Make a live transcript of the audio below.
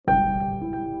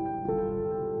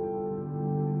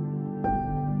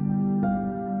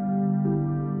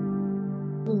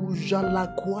kuja la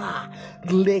kwa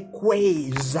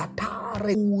lekwe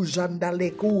zatare uzanda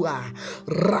lekua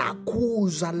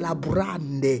rakuza la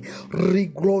brande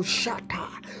rigloshata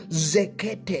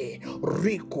zekete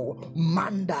riko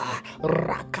manda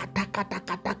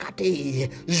rakatakatakate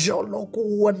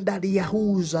joloku wandali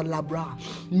yahuza labra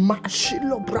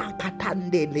mashilo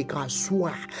brakatande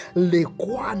lekaswa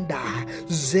lekwanda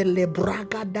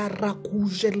zelebraka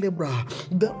darakuje lebra.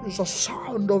 There is a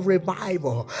sound of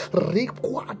revival.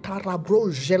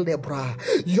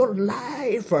 Your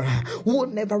life will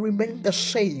never remain the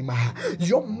same.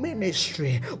 Your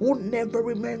ministry will never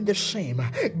remain the same.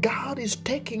 God is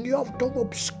taking you out of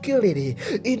obscurity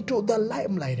into the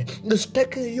limelight. He's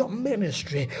taking your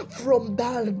ministry from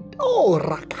that.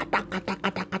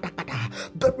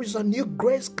 There is a new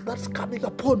grace that's coming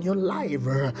upon your life.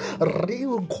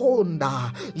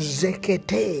 Riukonda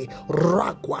zekete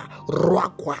rakwa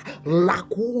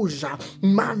lakuja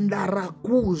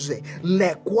mandarakuze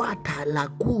lekwata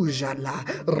lakuja la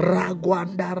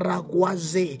ragwanda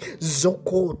ragwaze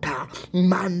zokota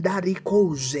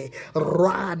mandarikoze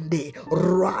rande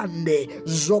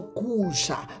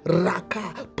zokusha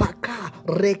raka paka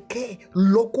reke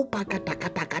loko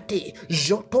pakatakatakate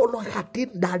jotolo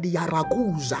hatinda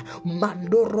liarakuza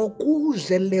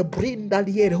mandorokuze lebrinda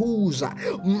lieruza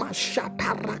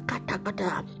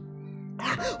mashatarakata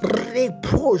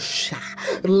reposha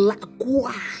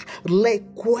lakwa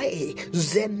lekwe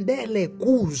zendele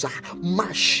kuza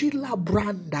mashila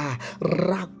branda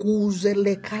rakuze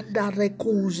lekanda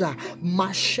rekuza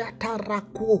mashata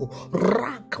raku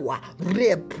rakwa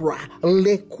repra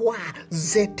lekwa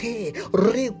zete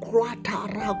rikwata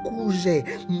rakuze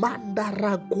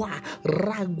mandarakwa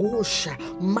ragosha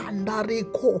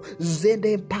mandariko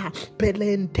zedepa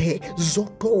pelente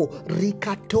zoto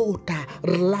rikatota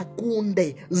lakunda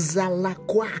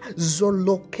zalakwa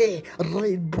zoloke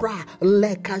rebra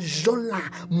lekajola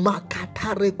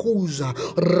makatarekuza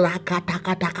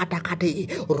rakatakatakate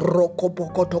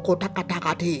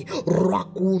rokopokotokotakate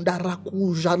rakunda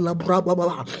rakuja labra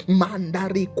baba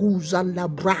mandarikuza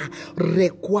labra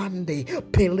rekwande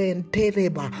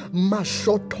pelentereba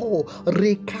mashoto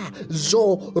rika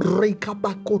zo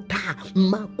rikabakota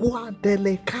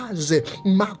makwadelekaze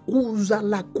makuza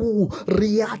laku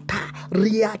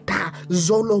riata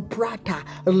zolo prata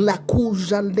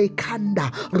lakuja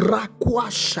lekanda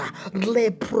rakwasha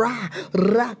lepra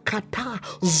rakata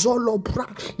zolo pra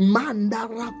manda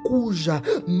rakuja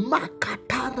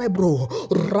makatarebro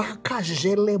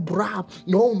rakajelebra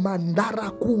no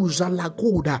mandarakuja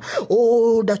lakuda.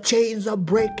 Oh, the chains are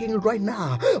breaking right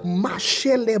now.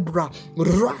 Mashelebra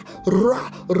ra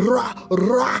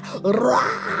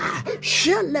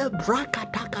shelebra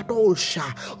katakatosha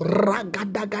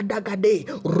ragadagade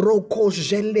roko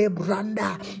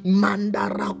jelebranda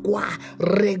mandarakwa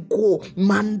rego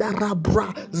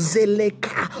mandarabra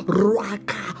zeleka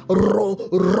raka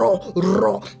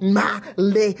ro ma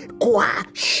le kwa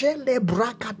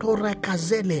shelebra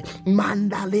katorekazele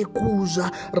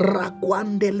mandalekuza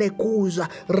rakwandele kuza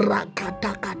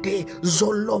rakatakate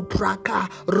zolopraka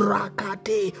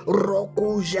rakate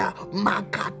rokuja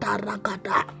makata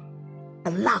rakata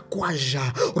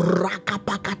lakwaja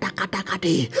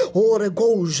rakapakatakate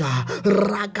oregoja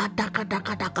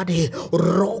rakatakatakate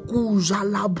rokuja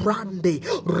labrande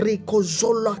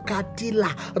rikozola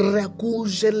katila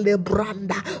rekuje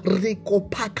lebranda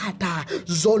rikopakata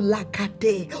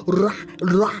zolakate ra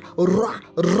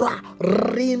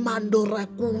rimando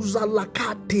rakuza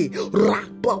lakate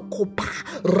rapakopa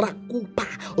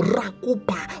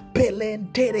rakupa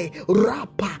pelentere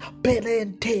rapa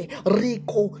pelente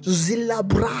riko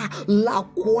zilabra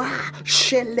lakwa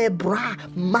shelebra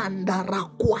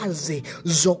mandarakwaze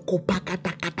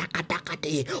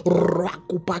zokopakatakate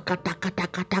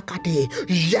rakupakatakate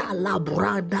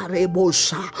jalabrada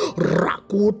rebosa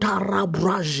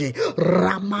rakutarabraje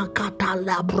ramakata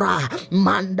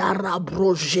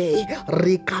mandarabroje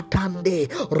rikatande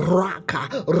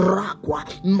rakwa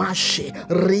mashe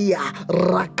ria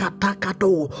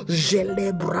rakatakato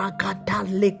jelebrakata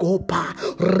lekopa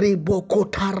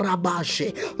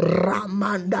ribokotarabashe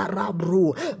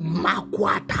ramandarabru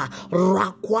makwata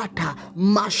rakwata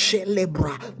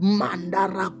mashelebra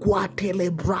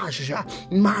mandarakwatelebraja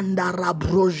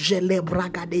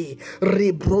mandarabrojelebrakade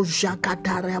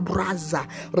ribrojakatarabraza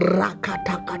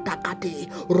rakatakatakate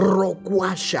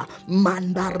rokwasha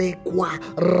mandarekwa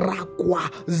rakwa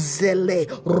zele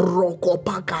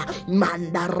rokopaka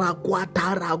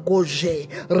mandarakwataragoje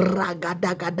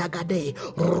ragadagadagade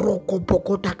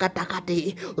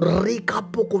rokopokotakate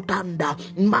rikapokotanda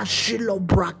mashilo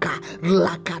braka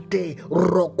lakate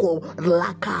roko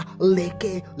laka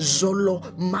leke zo Zolo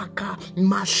Maka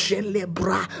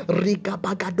Mashelebra Riga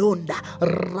Bagadonda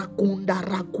Rakunda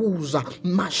Rakuza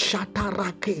Mashata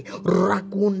Rake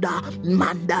Rakunda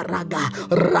Mandaraga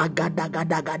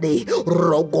Ragadagadagade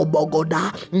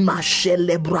Rogobogoda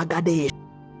Mashelebragade